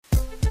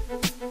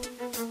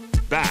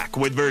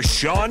back with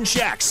Vershawn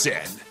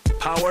Jackson.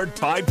 Powered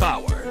by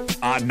Bauer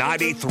on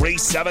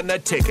 93.7 The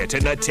Ticket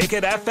and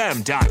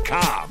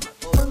theticketfm.com.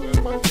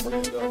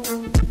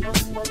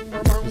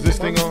 Is this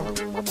thing on?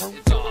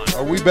 It's on.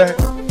 Are we back?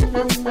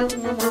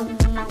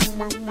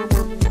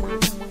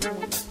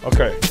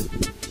 Okay.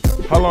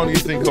 How long do you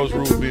think Coach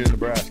Rhule will be in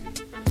Nebraska?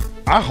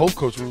 I hope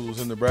Coach Rhule is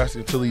in Nebraska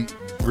until he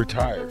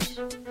retires.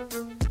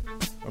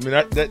 I mean,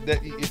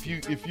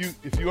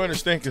 if you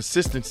understand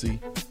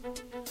consistency,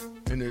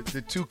 and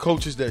the two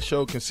coaches that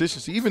show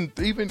consistency, even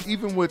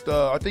with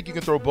I think you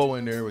can throw Bo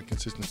in there with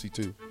consistency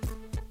too,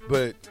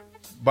 but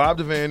Bob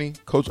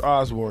Devaney, Coach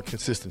Osborne,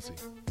 consistency,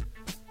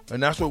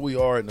 and that's what we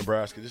are at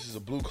Nebraska. This is a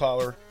blue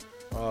collar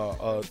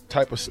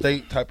type of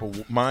state, type of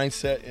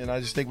mindset, and I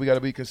just think we got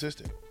to be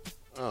consistent.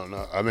 I don't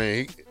know. I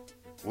mean,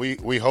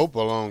 we hope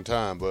a long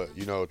time, but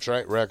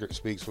track record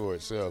speaks for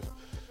itself.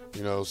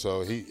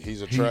 So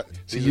he's a track.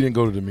 He didn't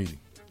go to the meeting.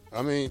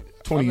 I mean,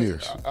 20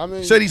 years. I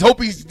mean, said he's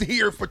hope he's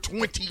here for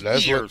 20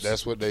 years.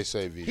 That's what they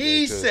say, VJ.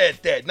 He too. said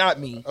that, not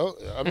me. Oh,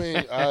 I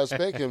mean, I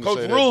expect him to Coach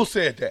say Rhule that.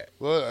 said that.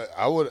 Well,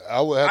 I would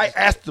have I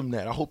asked him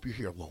that. I hope you're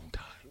here a long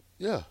time.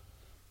 Yeah.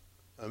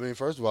 I mean,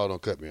 first of all, don't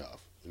cut me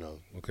off.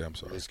 Okay, I'm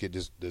sorry. Let's get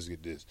this.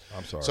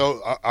 I'm sorry.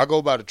 So I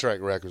go by the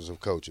track records of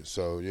coaches.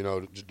 So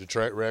the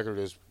track record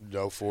is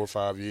 4 or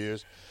 5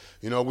 years.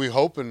 We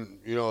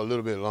hoping a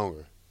little bit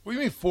longer. What do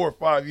you mean 4 or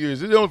 5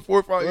 years? It's only 4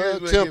 or 5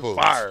 years. Temple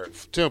Fired.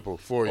 Temple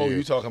 4 years. Oh,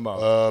 you talking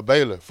about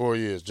Baylor 4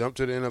 years. Jump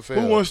to the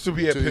NFL. Who wants to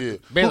be at 2 years.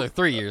 Baylor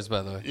 3 years,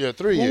 by the way. Yeah,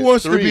 3 years. Who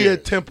wants to 3 be years.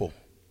 at Temple?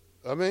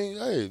 I mean,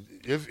 hey,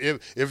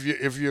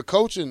 if you're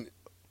coaching,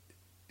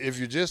 if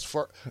you're just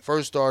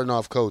first starting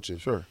off coaching,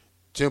 Sure,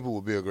 Temple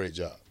would be a great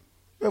job.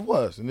 it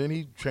was, and then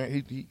he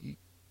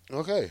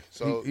Okay,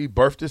 so he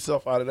birthed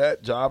himself out of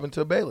that job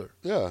into Baylor,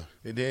 yeah,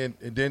 and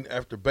then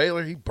after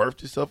Baylor, he birthed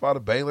himself out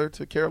of Baylor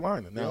to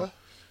Carolina. Now, Yeah.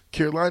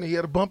 Carolina, he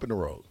had a bump in the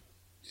road.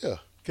 yeah.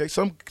 Okay,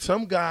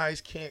 some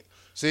guys can't.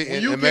 See,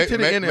 When you get to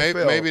the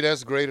NFL, maybe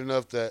that's great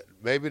enough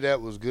maybe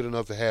that was good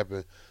enough to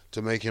happen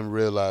to make him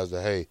realize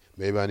that, hey,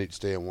 maybe I need to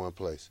stay in one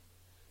place,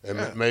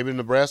 and maybe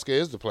Nebraska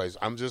is the place.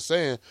 I'm just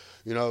saying,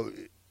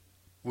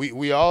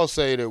 we all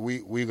say that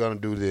we're gonna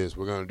do this,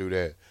 we're gonna do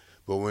that.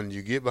 But when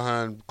you get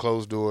behind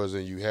closed doors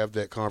and you have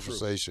that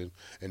conversation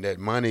and that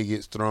money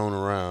gets thrown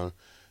around,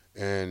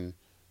 and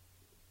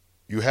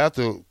you have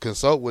to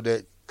consult with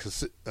that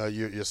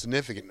your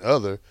significant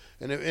other,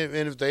 and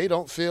if they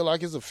don't feel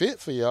like it's a fit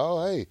for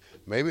y'all, hey,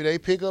 maybe they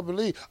pick up and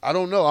leave. I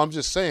don't know. I'm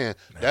just saying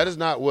that is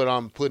not what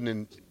I'm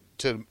putting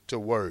into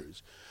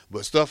words.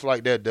 But stuff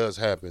like that does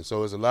happen. So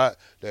there's a lot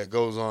that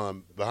goes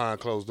on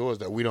behind closed doors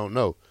that we don't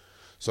know.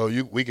 So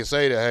we can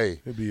say that, hey,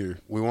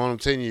 we want him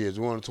 10 years,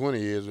 we want him 20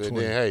 years, and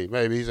then, hey,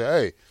 maybe he said,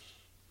 hey,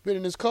 been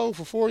in this cold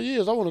for 4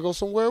 years. I want to go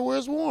somewhere where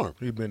it's warm.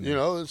 He's been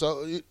there.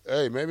 So,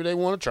 hey, maybe they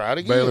want to try it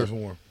again. Baylor's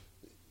warm.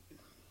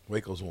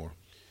 Waco's warm.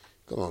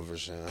 Come on,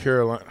 Vershawn.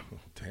 Carolina.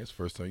 That's the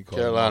first time you call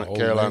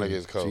Carolina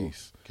gets cold.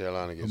 Jeez.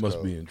 Carolina gets I cold.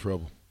 must be in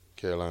trouble.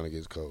 Carolina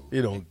gets cold.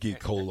 It don't get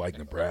cold like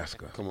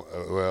Nebraska. Come on.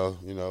 Well,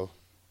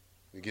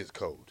 it gets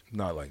cold.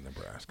 Not like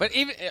Nebraska. But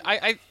even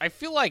I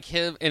feel like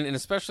him, and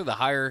especially the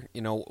hire,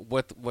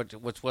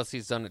 what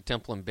he's done at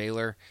Temple and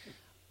Baylor.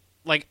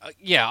 Like,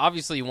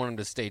 obviously you want him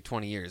to stay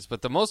 20 years,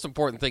 but the most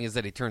important thing is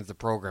that he turns the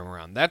program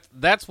around.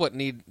 That's what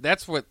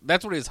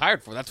he's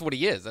hired for. That's what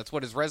he is. That's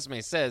what his resume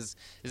says,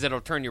 is that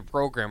he'll turn your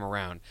program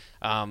around.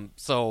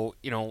 So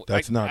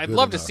That's not I'd good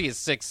love to enough. see his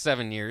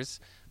 6-7 years,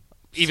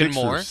 even 6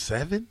 more. or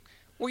 7?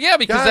 Well, yeah,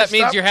 because Guys, that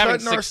means stop you're having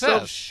cutting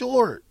ourselves success.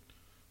 short.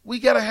 We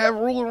got to have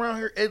Rhule around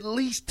here at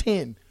least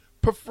 10,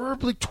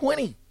 preferably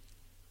 20.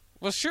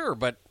 Well, sure,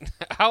 but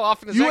how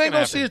often is You that ain't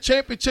gonna happen? see a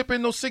championship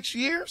in those 6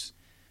 years.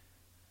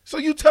 So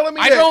you telling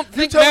me I that? don't you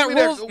think telling Matt me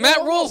that-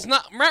 Rule's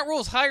Whoa. Matt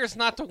Rule's hires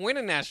not to win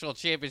a national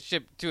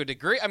championship to a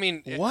degree. I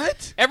mean,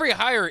 What? Every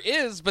hire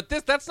is, but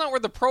that's not where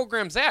the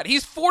program's at.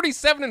 He's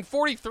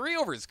 47-43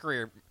 over his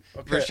career.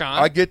 Vershawn.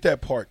 I get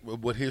that part,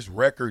 what his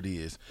record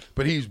is,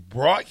 but he's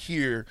brought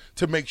here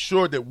to make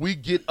sure that we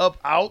get up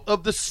out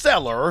of the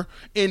cellar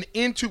and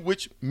into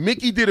which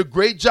Mickey did a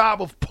great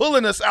job of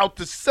pulling us out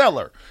the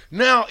cellar.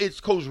 Now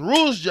it's Coach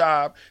Rhule's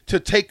job to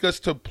take us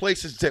to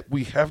places that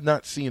we have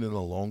not seen in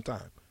a long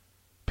time.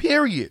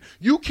 Period.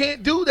 You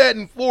can't do that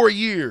in 4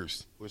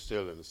 years. We're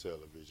still in the cellar,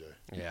 BJ.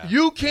 Yeah.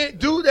 You can't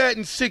do that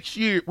in 6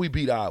 years. We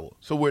beat Iowa.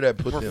 So where that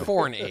put We're them?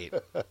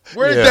 4-8.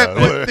 Where did that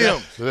put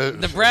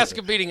them?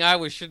 Nebraska beating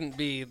Iowa shouldn't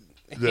be.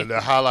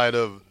 The highlight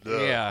of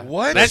the Yeah.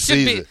 What? That should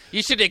season. be.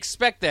 You should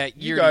expect that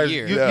year You guys,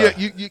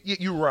 to year.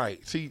 you're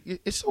right. See,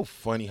 it's so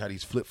funny how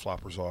these flip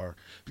floppers are,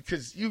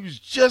 because you was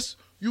just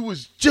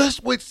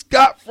with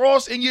Scott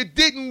Frost and you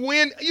didn't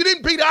win. You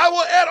didn't beat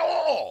Iowa at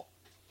all,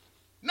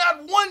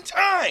 not one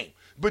time.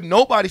 But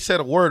nobody said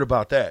a word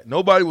about that.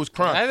 Nobody was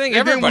crying. I think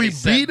and everybody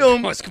then we beat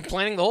them. was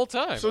complaining the whole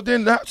time. So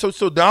then, so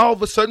now all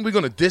of a sudden we're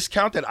going to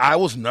discount that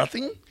Iowa's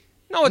nothing.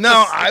 no, it's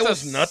now it's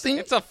Iowa's nothing?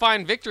 It's a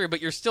fine victory,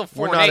 but you're still 4-8.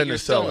 We're not in You're the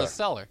still cellar. in the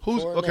cellar.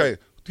 Who's 4-8. okay?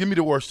 Give me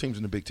the worst teams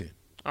in the Big Ten.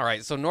 All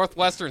right, so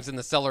Northwestern's in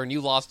the cellar, and you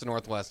lost to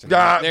Northwestern.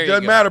 There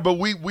doesn't matter, but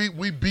we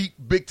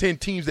beat Big Ten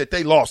teams that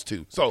they lost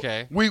to. So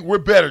okay. we're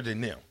better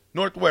than them.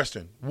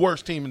 Northwestern,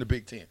 worst team in the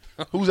Big Ten.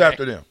 Who's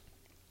after them?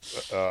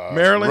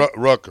 Maryland?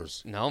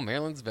 Rutgers. No,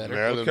 Maryland's better.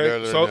 Maryland Okay,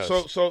 better than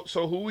us.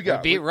 so who we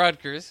got? We beat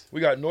Rutgers. We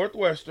got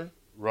Northwestern.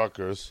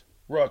 Rutgers.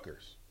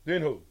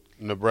 Then who?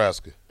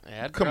 Nebraska.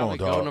 I'd Come probably on,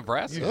 dog. go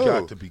Nebraska. You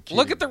got to be kidding.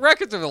 Look at the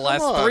records of the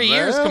last on, 3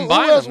 years. man.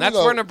 Combine Who else them. we That's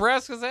got? where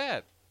Nebraska's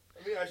at.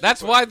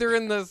 That's why they're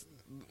in this.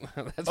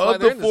 That's why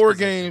Of they're the in this 4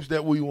 position. games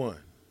that we won,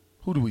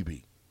 who do we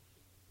beat?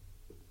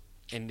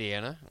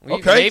 Indiana.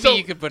 Okay, Maybe so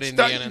you could put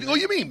Indiana in What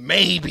do you mean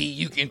maybe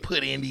you can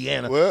put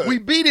Indiana? Well, we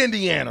beat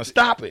Indiana.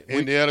 Stop it.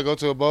 Indiana go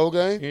to a bowl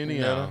game?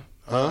 Indiana.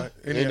 Huh?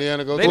 Indiana.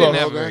 Indiana go They to didn't a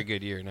have bowl a very game?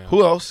 good year now.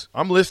 Who else?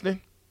 I'm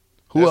listening.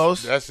 Who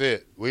else? That's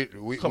it. We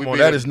Come we on, beat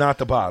that a- is not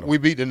the bottom. We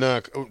beat the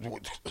non.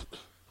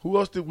 Who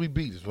else did we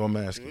beat? Is what I'm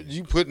asking.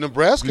 You put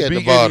Nebraska We at the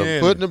beat bottom.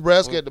 Indiana. Put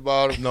Nebraska at the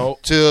bottom. No.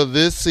 Till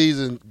this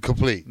season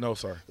complete. No,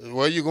 sir.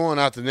 Where you going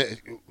out the next?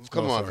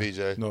 Come No, on, sir.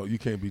 PJ. No, you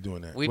can't be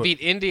doing that. We But- beat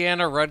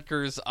Indiana,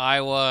 Rutgers,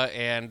 Iowa,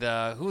 and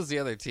who's the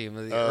other team?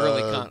 The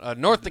early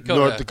North Dakota.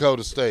 North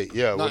Dakota State.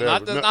 Yeah, No,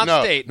 whatever.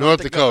 not state, North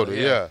North Dakota.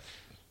 Dakota, Yeah.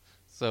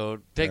 So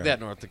take that,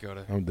 North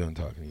Dakota. I'm done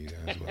talking to you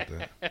guys about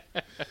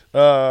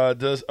that.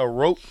 Does a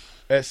rope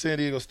at San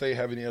Diego State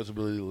have any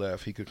eligibility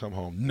left? He could come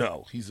home.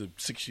 No, he's a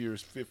 6 year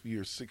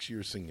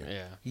senior.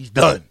 Yeah. He's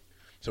done.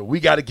 So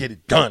we got to get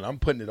it done. I'm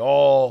putting it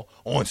all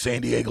on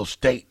San Diego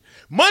State.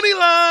 Money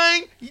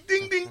line,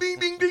 ding, ding, ding,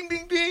 ding, ding,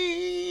 ding,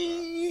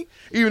 ding.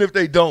 Even if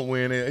they don't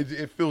win,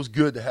 it feels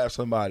good to have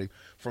somebody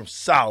from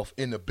South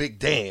in the big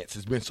dance.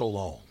 It's been so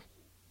long.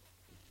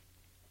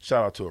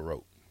 Shout out to a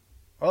rope.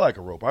 I like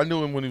a rope. I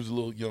knew him when he was a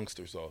little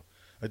youngster, so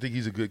I think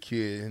he's a good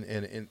kid.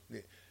 And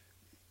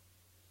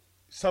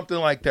something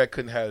like that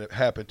couldn't have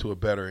happened to a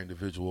better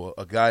individual,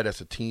 a guy that's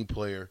a team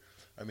player.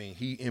 I mean,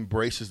 he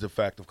embraces the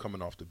fact of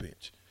coming off the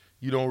bench.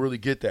 You don't really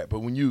get that.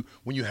 But when you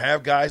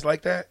have guys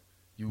like that,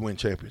 you win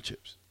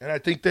championships. And I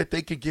think that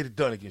they could get it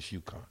done against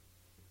UConn.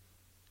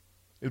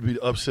 It would be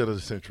the upset of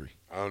the century.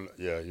 I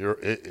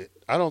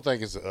don't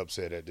think it's an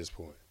upset at this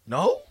point.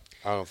 No?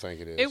 I don't think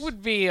it is. It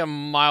would be a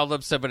mild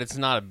upset, but it's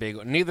not a big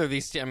one. Neither of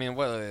these teams, I mean,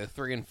 what are they,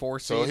 3 and 4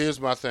 So seeds?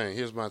 here's my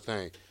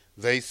thing.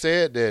 They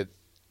said that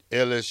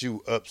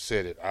LSU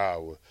upsetted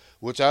Iowa,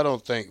 which I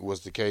don't think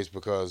was the case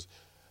because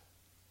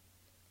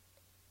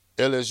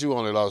LSU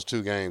only lost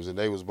 2 games, and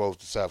they was both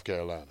to South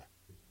Carolina.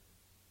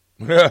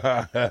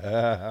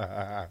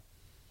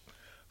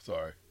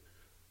 Sorry.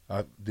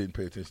 I didn't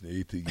pay attention to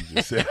anything you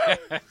just said.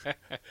 I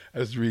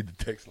just read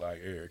the text like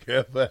Eric.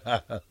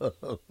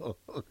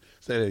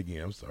 Say that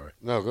again. I'm sorry.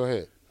 No, go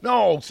ahead.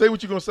 No, say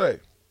what you're going to say.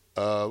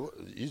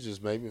 You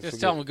just made me Just forget.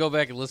 tell them to go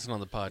back and listen on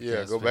the podcast.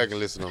 Yeah, go back and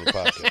listen on the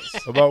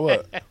podcast. About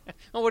what?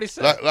 Oh, what he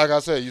said? like I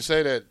said, you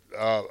say that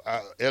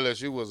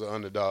LSU was an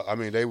underdog. I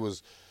mean, they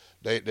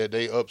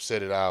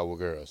upsetted Iowa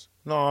girls.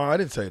 No, I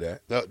didn't say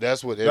that.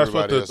 That's what That's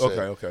everybody what else said.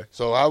 okay.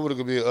 So how would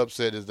it be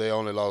upset if they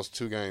only lost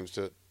 2 games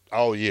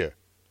all year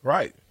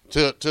Right.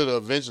 to the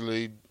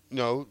eventually,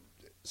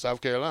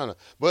 South Carolina,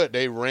 but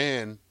they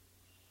ran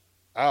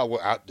Iowa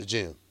out the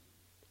gym,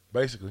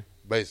 Basically.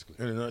 basically.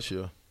 In a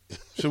nutshell.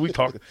 Should we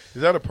talk?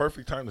 Is that a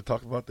perfect time to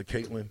talk about the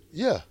Caitlin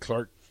Yeah,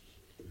 Clark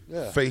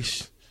yeah.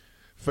 face?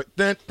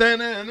 Yeah.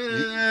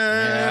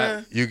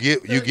 You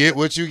get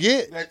what you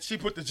get. That she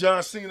put the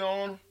John Cena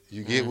on.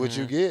 You get what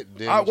you get.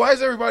 Then Why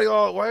is everybody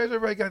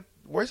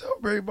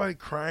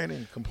crying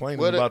and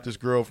complaining about this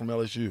girl from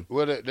LSU?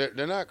 Well,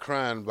 they're not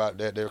crying about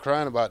that. They're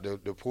crying about the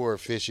poor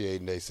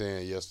officiating they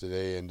saying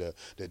yesterday and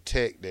the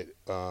tech that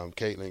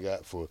Caitlin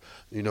got for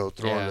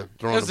throwing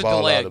There's the a ball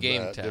delay out of of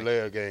game bounds. tech. Delay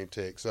of game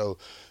tech. So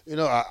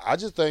I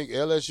just think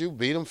LSU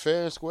beat them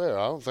fair and square.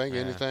 I don't think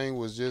anything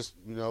was just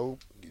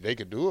they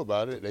could do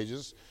about it. They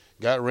just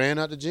got ran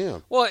out the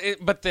gym. Well,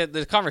 but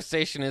the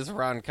conversation is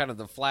around kind of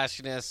the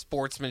flashiness,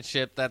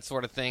 sportsmanship, that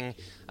sort of thing.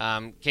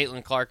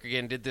 Caitlin Clark,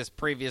 again, did this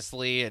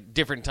previously at a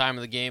different time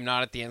of the game,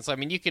 not at the end. So, I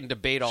mean, you can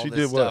debate all She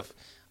this did what? stuff.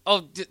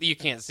 Oh, you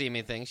can't see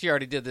anything. She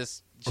already did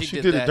this.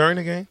 She did it during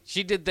the game?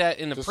 She did that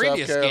in the To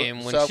previous South game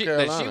when South that she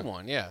Carolina.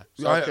 won, yeah.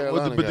 South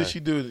Carolina but guy. did she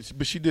do it?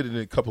 But she did it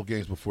in a couple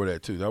games before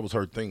that, too. That was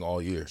her thing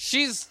all year.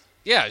 She's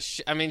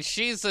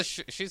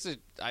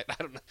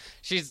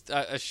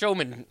a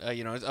showman,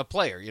 a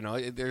player.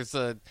 There's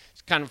a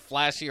kind of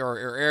flashy or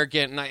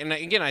arrogant, and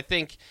again, I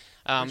think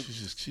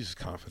She's just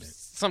confident.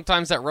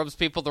 sometimes that rubs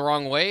people the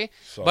wrong way.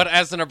 So- But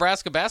as a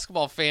Nebraska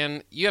basketball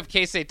fan, you have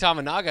Keisei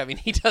Tamanaga. I mean,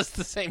 he does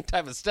the same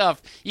type of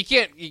stuff. You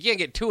can't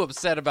get too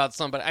upset about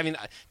somebody. I mean,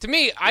 to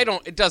me,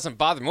 it doesn't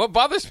bother me. What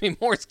bothers me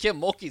more is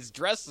Kim Mulkey's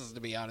dresses, to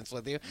be honest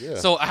with you. Yeah.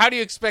 So how do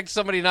you expect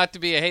somebody not to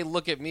be a hey,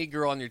 look at me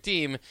girl on your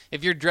team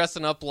if you're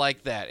dressing up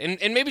like that?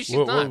 And maybe she's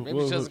not. Maybe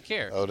she doesn't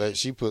care. Oh,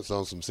 she puts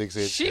on some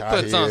 6-inch. She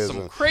high puts on heels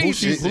some and-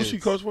 crazy. Who she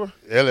coach for?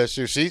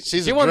 LSU. She's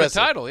She won the aggressive.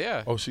 title,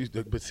 yeah. Oh, she's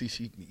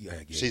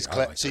She's I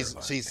like her a she's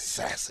lot.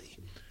 sassy.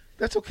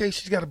 That's okay.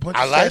 She's got a bunch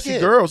I of like sassy it.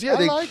 girls. Yeah,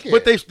 I like it.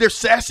 But they're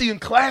sassy and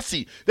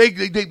classy.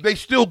 They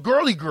still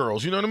girly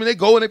girls. You know what I mean? They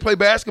go and they play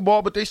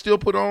basketball, but they still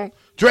put on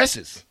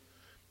dresses.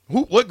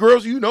 What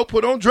girls do you know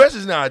put on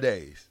dresses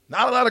nowadays?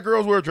 Not a lot of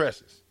girls wear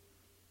dresses.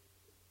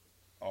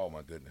 Oh,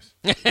 my goodness.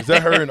 Is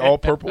that her in all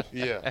purple?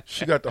 Yeah.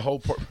 She got the whole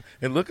purple.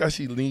 And look how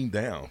she leaned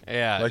down.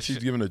 Yeah. Like she's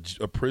giving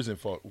a prison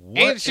fault. And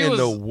What she in was-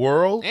 the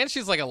world? And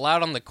she's like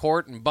allowed on the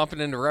court and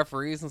bumping into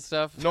referees and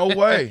stuff. No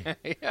way.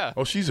 Yeah.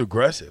 Oh, she's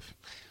aggressive.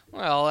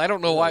 Well, I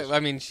don't know why. I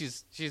mean,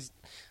 she's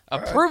a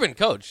proven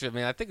coach. I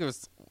mean, I think it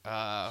was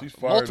She's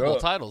fired multiple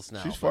up. titles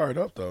now. She's fired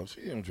up, though.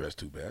 She didn't dress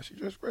too bad. She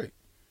dressed great.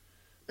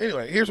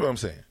 Anyway, here's what I'm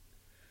saying.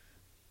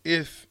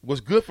 If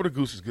what's good for the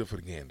goose is good for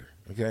the gander,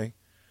 okay?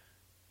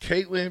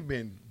 Caitlin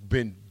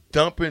been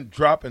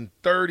dropping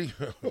 30.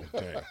 Oh,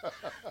 damn.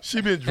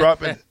 She been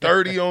dropping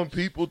 30 on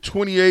people,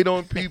 28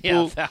 on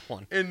people. Yeah, that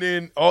one. And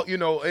then,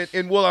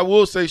 and well, I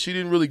will say she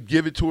didn't really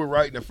give it to her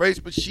right in the face,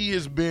 but she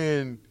has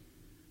been,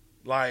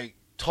 like,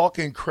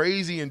 talking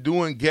crazy and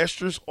doing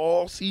gestures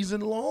all season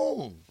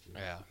long.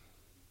 Yeah.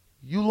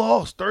 You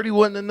lost. 30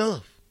 wasn't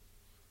enough.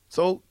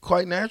 So,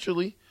 quite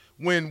naturally,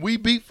 when we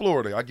beat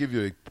Florida, I'll give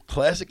you a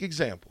classic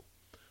example.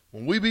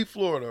 When we beat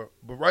Florida,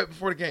 but right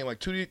before the game, like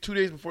two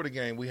days before the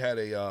game, we had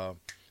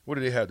what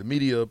did they have? The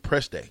media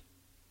press day.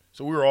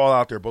 So we were all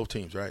out there, both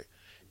teams, right?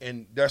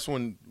 And that's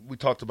when we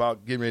talked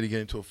about getting ready to get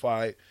into a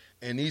fight.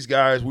 And these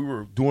guys, we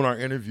were doing our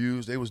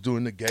interviews. They was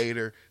doing the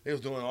gator. They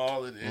was doing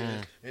all of this.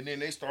 And then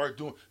they started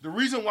doing – the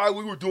reason why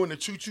we were doing the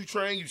choo-choo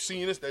train, you've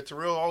seen this, that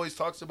Terrell always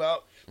talks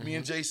about, me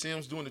and Jay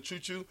Sims doing the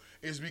choo-choo,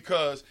 is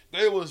because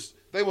they was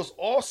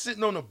all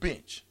sitting on a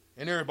bench.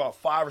 And there were about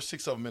 5 or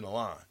 6 of them in a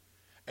line.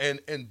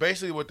 And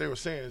basically what they were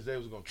saying is they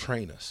was going to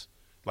train us.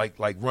 Like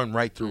run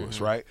right through us,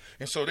 right?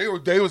 And so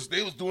they was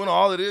doing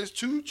all of this,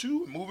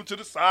 choo-choo, moving to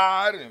the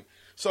side. And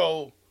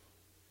so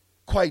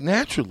quite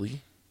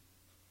naturally,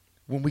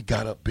 when we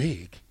got up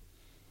big,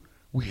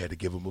 we had to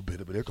give them a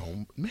bit of their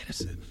own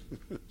medicine.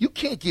 You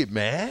can't get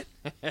mad.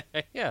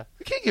 Yeah.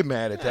 You can't get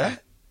mad at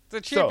that. It's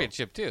a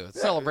championship, too.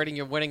 It's celebrating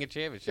you winning a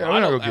championship. Yeah, I'm I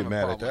not don't going to have get a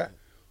mad at problem that.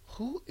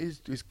 Who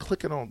is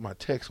clicking on my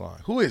text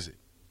line? Who is it?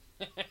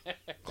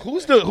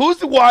 Who's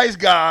the wise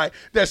guy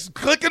that's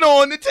clicking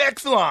on the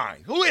text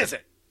line? Who is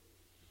it?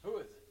 Who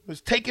is it?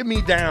 It's taking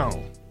me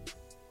down.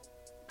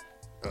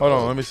 Hold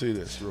on, let me see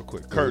this real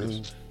quick.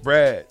 Curtis,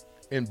 Brad,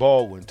 and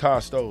Baldwin,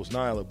 Todd Stokes,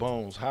 Nyla,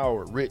 Bones,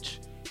 Howard,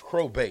 Rich,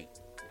 Crowbait.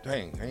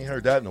 Dang, I ain't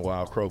heard that in a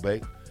while,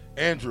 Crowbait.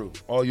 Andrew,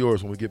 all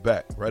yours when we get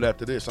back. Right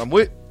after this, I'm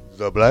with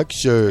The Black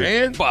Shirt.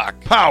 and Buck.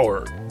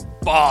 Power.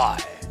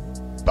 Bye.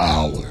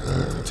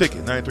 Bauer.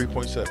 Ticket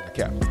 93.7, the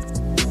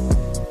cap.